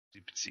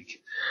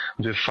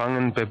Und wir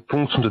fangen bei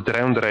Punkt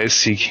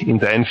 133 in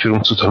der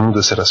Einführung zu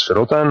Talmud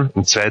Sferot an,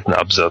 im zweiten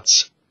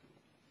Absatz.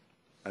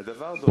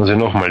 Also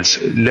nochmals,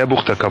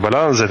 Lehrbuch der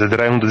Kabbalah, Seite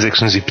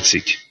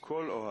 376.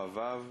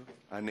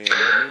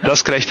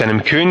 Das gleicht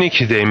einem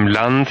König, der im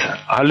Land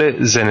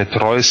alle seine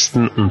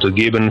treusten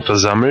Untergebenen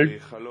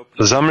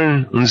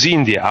versammeln und sie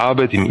in die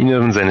Arbeit im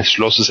Inneren seines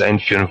Schlosses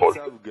einführen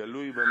wollte.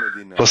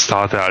 Was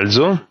tat er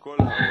also?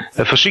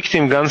 Er verschickte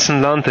im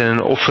ganzen Land einen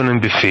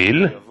offenen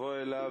Befehl,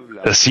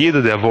 dass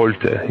jeder, der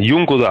wollte,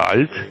 jung oder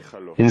alt,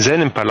 in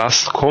seinem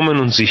Palast kommen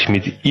und sich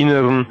mit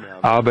inneren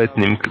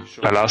Arbeiten im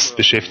Palast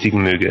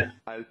beschäftigen möge.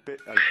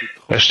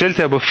 Er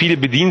stellte aber viele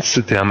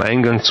Bedienstete am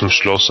Eingang zum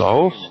Schloss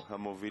auf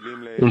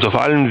und auf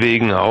allen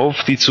Wegen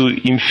auf, die zu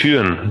ihm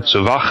führen,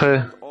 zur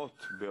Wache.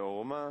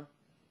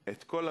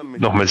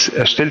 Nochmals,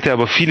 er stellte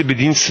aber viele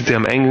Bedienstete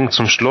am Eingang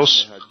zum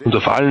Schloss und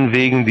auf allen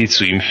Wegen, die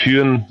zu ihm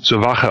führen,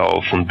 zur Wache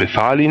auf und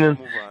befahl ihnen,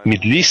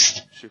 mit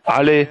List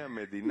alle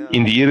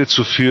in die Irre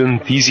zu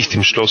führen, die sich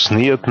dem Schloss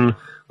näherten,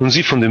 und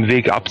sie von dem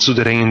Weg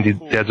abzudrängen,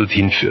 der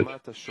dorthin führt.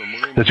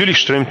 Natürlich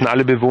strömten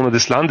alle Bewohner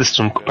des Landes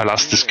zum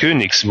Palast des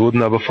Königs,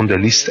 wurden aber von der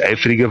List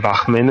eifriger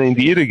Wachmänner in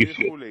die Irre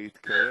geführt.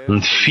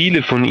 Und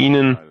viele von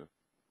ihnen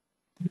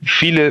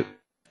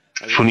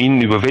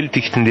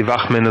überwältigten die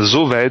Wachmänner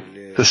so weit,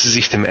 dass sie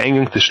sich dem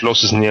Eingang des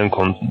Schlosses nähern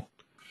konnten.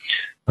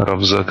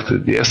 Rav sagte,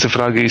 die erste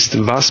Frage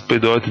ist, was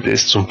bedeutet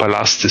es, zum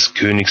Palast des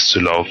Königs zu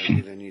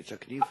laufen?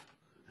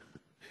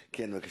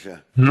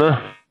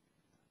 Na?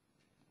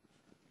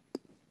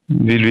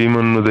 Will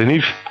jemand nur den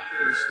If?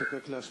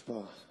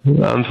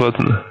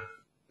 Antworten.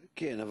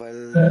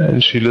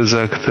 Ein Schüler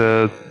sagt,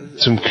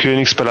 zum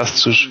Königspalast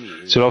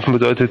zu laufen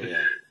bedeutet,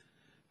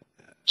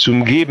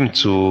 zum Geben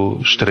zu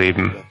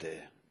streben.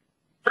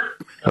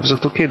 Ich habe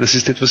gesagt, okay, das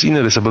ist etwas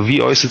Inneres, aber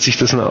wie äußert sich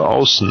das nach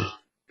außen?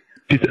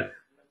 Bitte.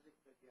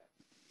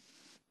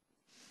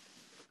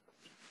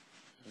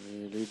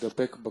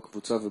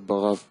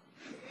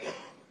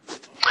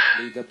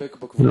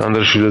 Ein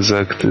anderer Schüler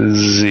sagt,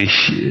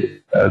 sich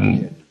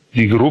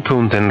die Gruppe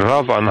und den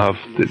Rav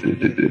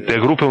anhaften, der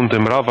Gruppe und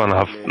dem Rav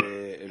anhaften.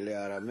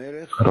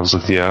 Rav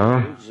sagt,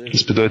 ja,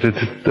 das bedeutet,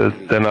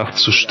 danach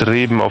zu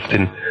streben, auf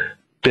den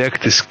Berg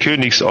des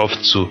Königs auf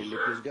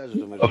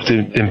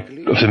den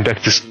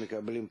Berg des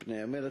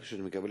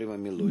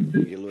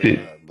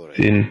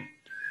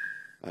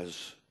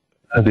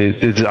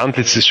das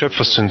Antlitz des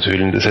Schöpfers zu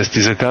enthüllen. Das heißt,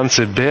 dieser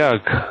ganze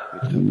Berg,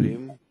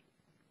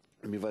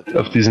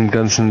 auf diesem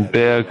ganzen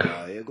Berg,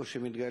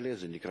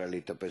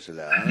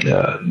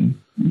 ja,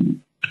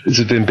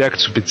 also den Berg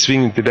zu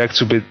bezwingen, den Berg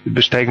zu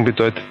besteigen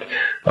bedeutet,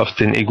 auf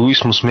den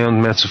Egoismus mehr und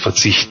mehr zu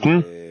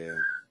verzichten,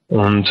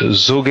 und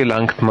so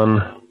gelangt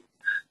man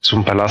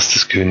zum Palast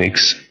des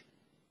Königs.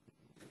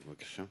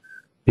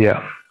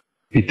 Ja,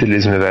 bitte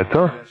lesen wir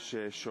weiter.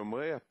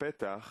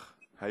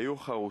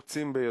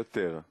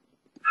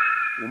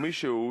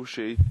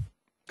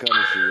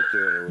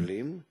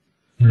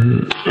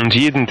 Und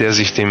jeden, der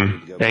sich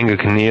dem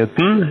Eingang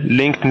näherten,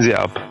 lenkten sie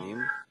ab.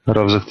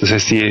 Rav sagt, das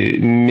heißt, je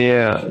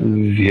mehr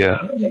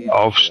wir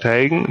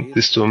aufsteigen,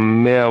 desto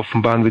mehr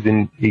offenbaren wir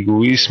den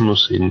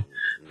Egoismus in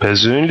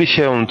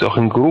persönlicher und auch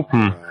in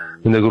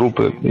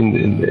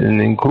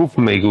den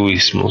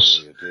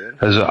Gruppenegoismus.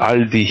 Also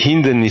all die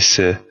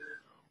Hindernisse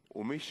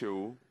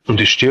und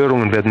die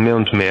Störungen werden mehr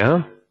und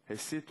mehr.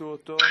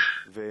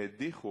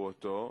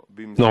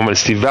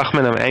 Nochmals, die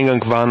Wachmänner am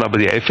Eingang waren aber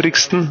die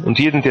eifrigsten, und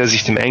jeden, der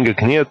sich dem Eingang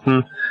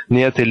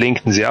näherte,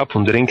 lenkten sie ab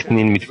und drängten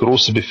ihn mit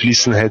großer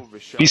Beflissenheit,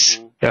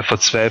 bis er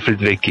verzweifelt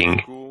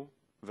wegging.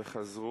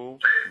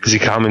 Sie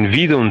kamen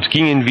wieder und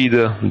gingen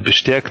wieder und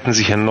bestärkten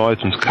sich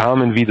erneut und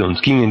kamen wieder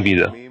und gingen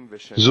wieder.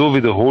 So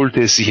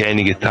wiederholte es sich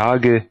einige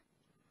Tage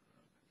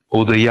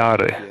oder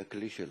Jahre.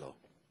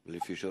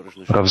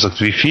 Rav sagt,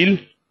 wie viel?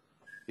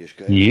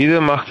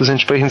 Jeder macht das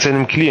entsprechend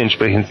seinem Kli,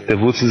 entsprechend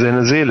der Wurzel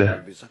seiner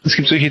Seele. Es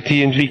gibt solche,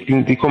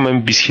 die kommen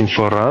ein bisschen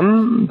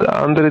voran,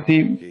 andere,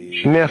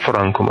 die mehr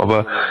vorankommen.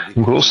 Aber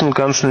im Großen und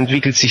Ganzen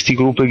entwickelt sich die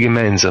Gruppe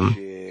gemeinsam,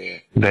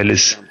 weil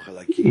es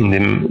in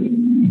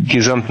dem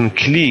gesamten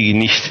Kli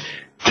nicht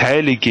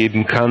Teile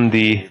geben kann,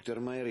 die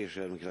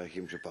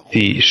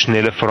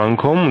schneller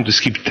vorankommen, und es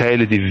gibt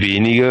Teile, die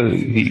weniger,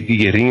 die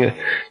geringer,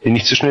 die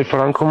nicht so schnell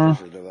vorankommen.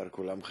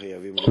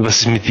 Und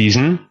was ist mit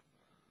diesen?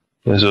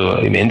 Also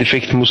im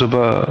Endeffekt müssen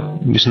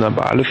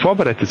aber alle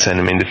vorbereitet sein,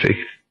 im Endeffekt,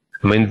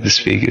 am Ende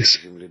des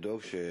Weges.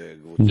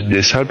 Und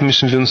deshalb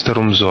müssen wir uns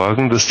darum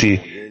sorgen, dass die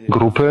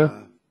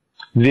Gruppe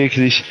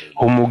wirklich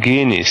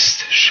homogen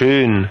ist,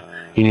 schön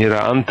in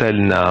ihrer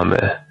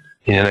Anteilnahme,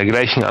 in einer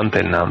gleichen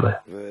Anteilnahme.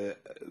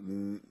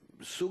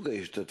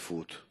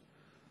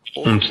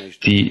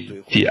 Und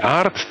die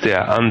Art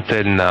der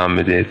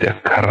Anteilnahme, der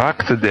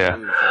Charakter der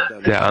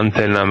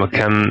Anteilnahme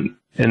kann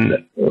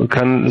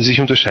sich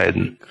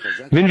unterscheiden.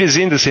 Wenn wir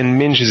sehen, dass ein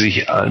Mensch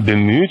sich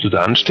bemüht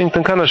oder anstrengt,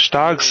 dann kann er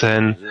stark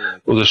sein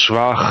oder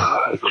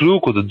schwach,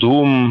 klug oder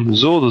dumm,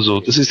 so oder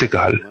so, das ist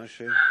egal.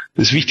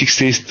 Das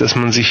Wichtigste ist, dass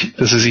er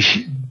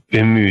sich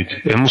bemüht.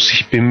 Er muss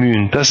sich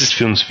bemühen, das ist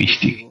für uns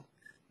wichtig.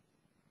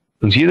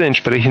 und jeder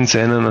entsprechend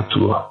seiner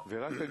Natur.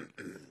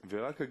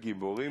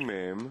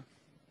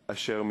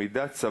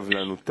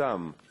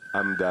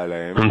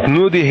 Und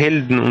nur die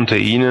Helden unter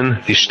ihnen,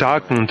 die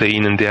Starken unter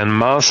ihnen, deren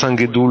Maß an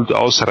Geduld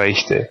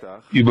ausreichte,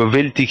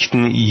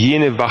 überwältigten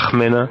jene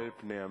Wachmänner,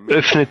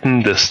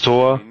 öffneten das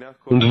Tor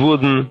und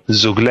wurden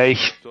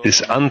sogleich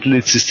des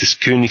Antlitzes des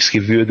Königs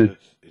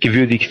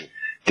gewürdigt,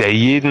 der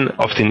jeden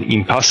auf den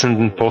ihm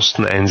passenden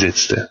Posten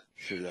einsetzte.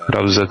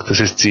 Rav sagt, das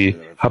heißt, sie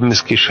haben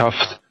es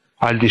geschafft,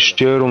 all die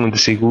Störungen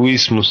des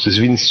Egoismus, des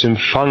Willens zu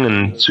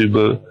empfangen, zu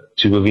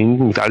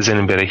überwinden, mit all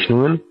seinen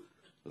Berechnungen.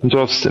 Und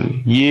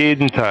trotzdem,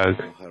 jeden Tag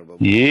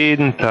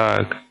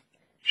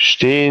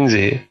steht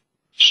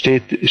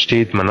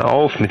man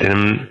auf mit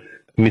einem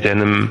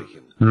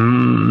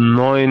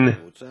neuen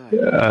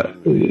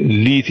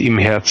Lied im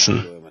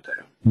Herzen.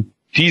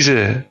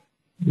 Diese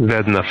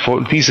werden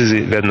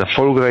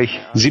erfolgreich,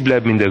 sie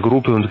bleiben in der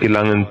Gruppe und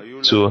gelangen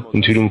zur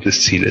Enthüllung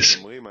des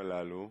Zieles.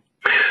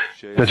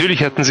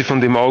 Natürlich hatten sie von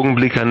dem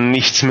Augenblick an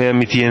nichts mehr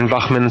mit jenen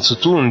Wachmännern zu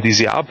tun, die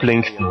sie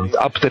ablenkten und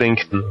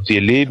abdrängten und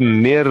ihr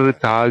Leben mehrere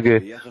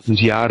Tage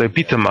und Jahre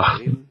bitter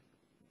machten,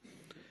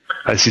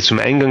 als sie zum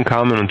Eingang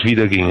kamen und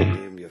wieder gingen.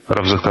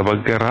 Rav sagt,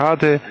 aber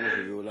gerade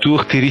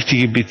durch die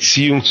richtige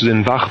Beziehung zu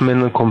den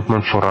Wachmännern kommt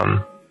man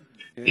voran.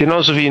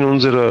 Genauso wie in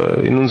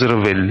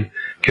unserer Welt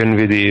können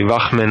wir die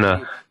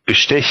Wachmänner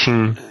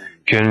bestechen,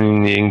 können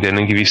ihnen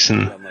irgendeinen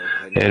gewissen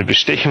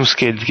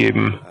Bestechungsgeld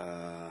geben.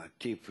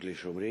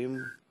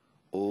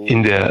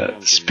 In der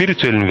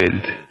spirituellen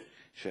Welt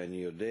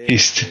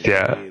ist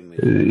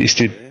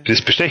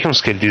das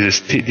Bestechungsgeld,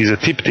 dieser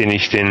Tipp, den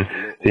ich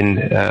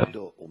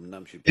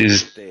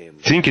dieses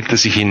Trinkgeld,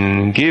 das ich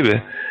ihnen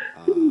gebe,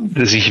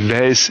 dass ich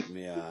weiß,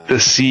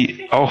 dass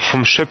sie auch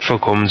vom Schöpfer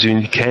kommen,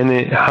 sie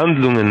keine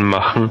Handlungen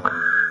machen,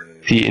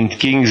 die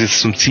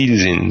entgegengesetzt zum Ziel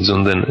sind,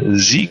 sondern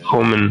sie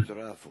kommen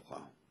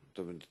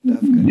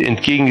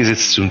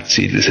entgegengesetzt zum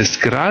Ziel. Das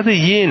heißt, gerade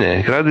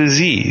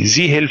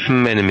sie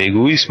helfen meinem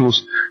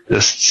Egoismus,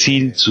 das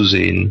Ziel zu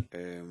sehen.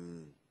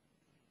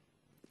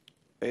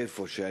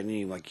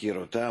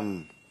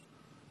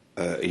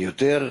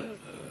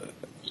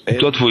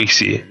 Dort, wo ich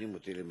sie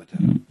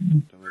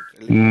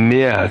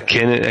mehr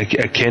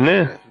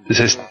erkenne, das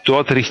heißt,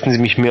 dort richten sie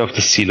mich mehr auf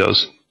das Ziel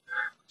aus.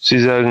 Sie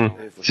sagen,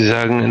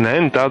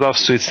 nein, da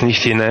darfst du jetzt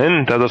nicht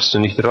hinein, da darfst du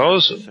nicht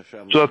raus,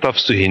 dort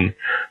darfst du hin.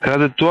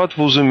 Gerade dort,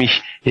 wo sie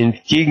mich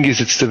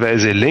entgegengesetzter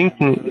Weise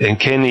lenken,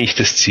 erkenne ich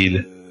das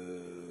Ziel.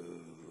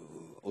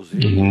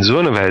 Und in so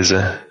einer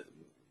Weise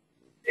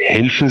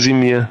helfen sie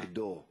mir,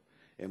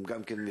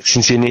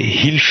 sind sie eine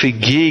Hilfe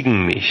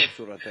gegen mich.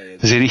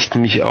 Sie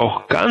richten mich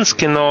auch ganz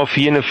genau auf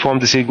jene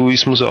Form des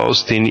Egoismus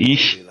aus,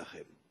 mit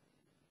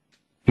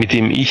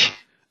dem ich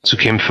zu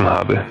kämpfen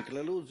habe.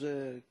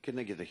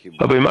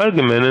 Aber im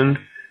Allgemeinen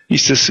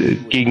ist es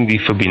gegen die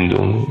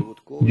Verbindung.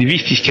 Die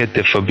Wichtigkeit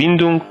der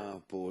Verbindung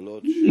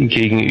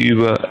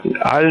gegenüber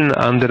allen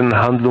anderen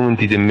Handlungen,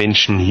 die dem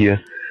Menschen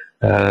hier,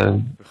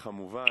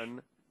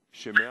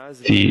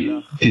 die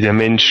der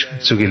Mensch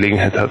zur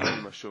Gelegenheit hat,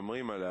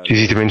 die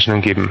sich den Menschen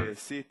angeben.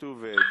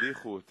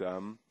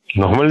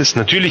 Nochmals,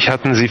 natürlich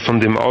hatten sie von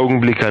dem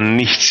Augenblick an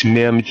nichts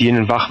mehr mit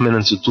jenen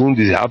Wachmännern zu tun,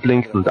 die sie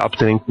ablenkten und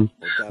abdrängten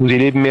und ihr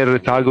Leben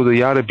mehrere Tage oder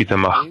Jahre bitter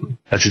machten,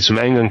 als sie zum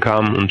Eingang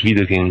kamen und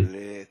wieder gingen.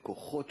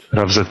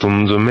 Rav sagt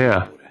umso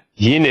mehr.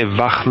 Jene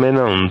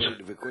Wachmänner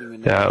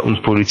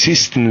und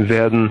Polizisten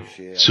werden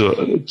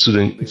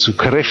zu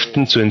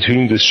Kräften zur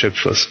Enthüllung des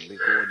Schöpfers.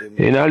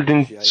 In all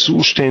den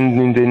Zuständen,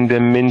 in denen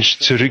der Mensch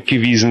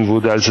zurückgewiesen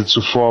wurde, als er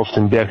zuvor auf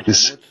den Berg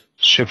des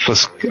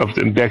Schöpfers, auf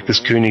den Berg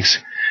des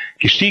Königs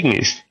gestiegen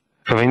ist,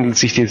 verwandelt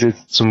sich das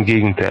jetzt zum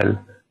Gegenteil.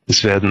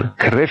 Es werden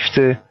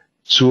Kräfte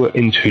zur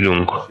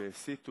Enthüllung.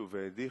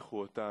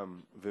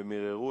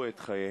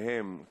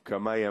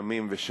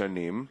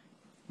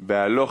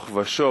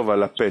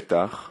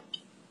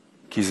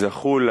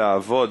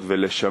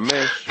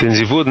 Denn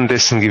sie wurden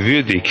dessen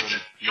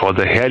gewürdigt, vor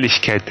der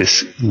Herrlichkeit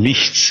des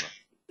Lichts,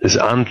 des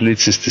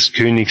Antlitzes des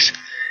Königs,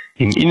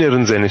 im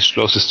Inneren seines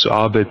Schlosses zu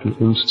arbeiten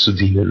und zu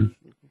dienen.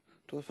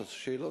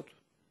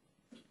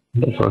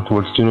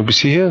 Wolltest du nur bis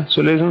hierher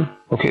zu lesen?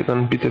 Okay,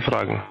 dann bitte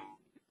fragen.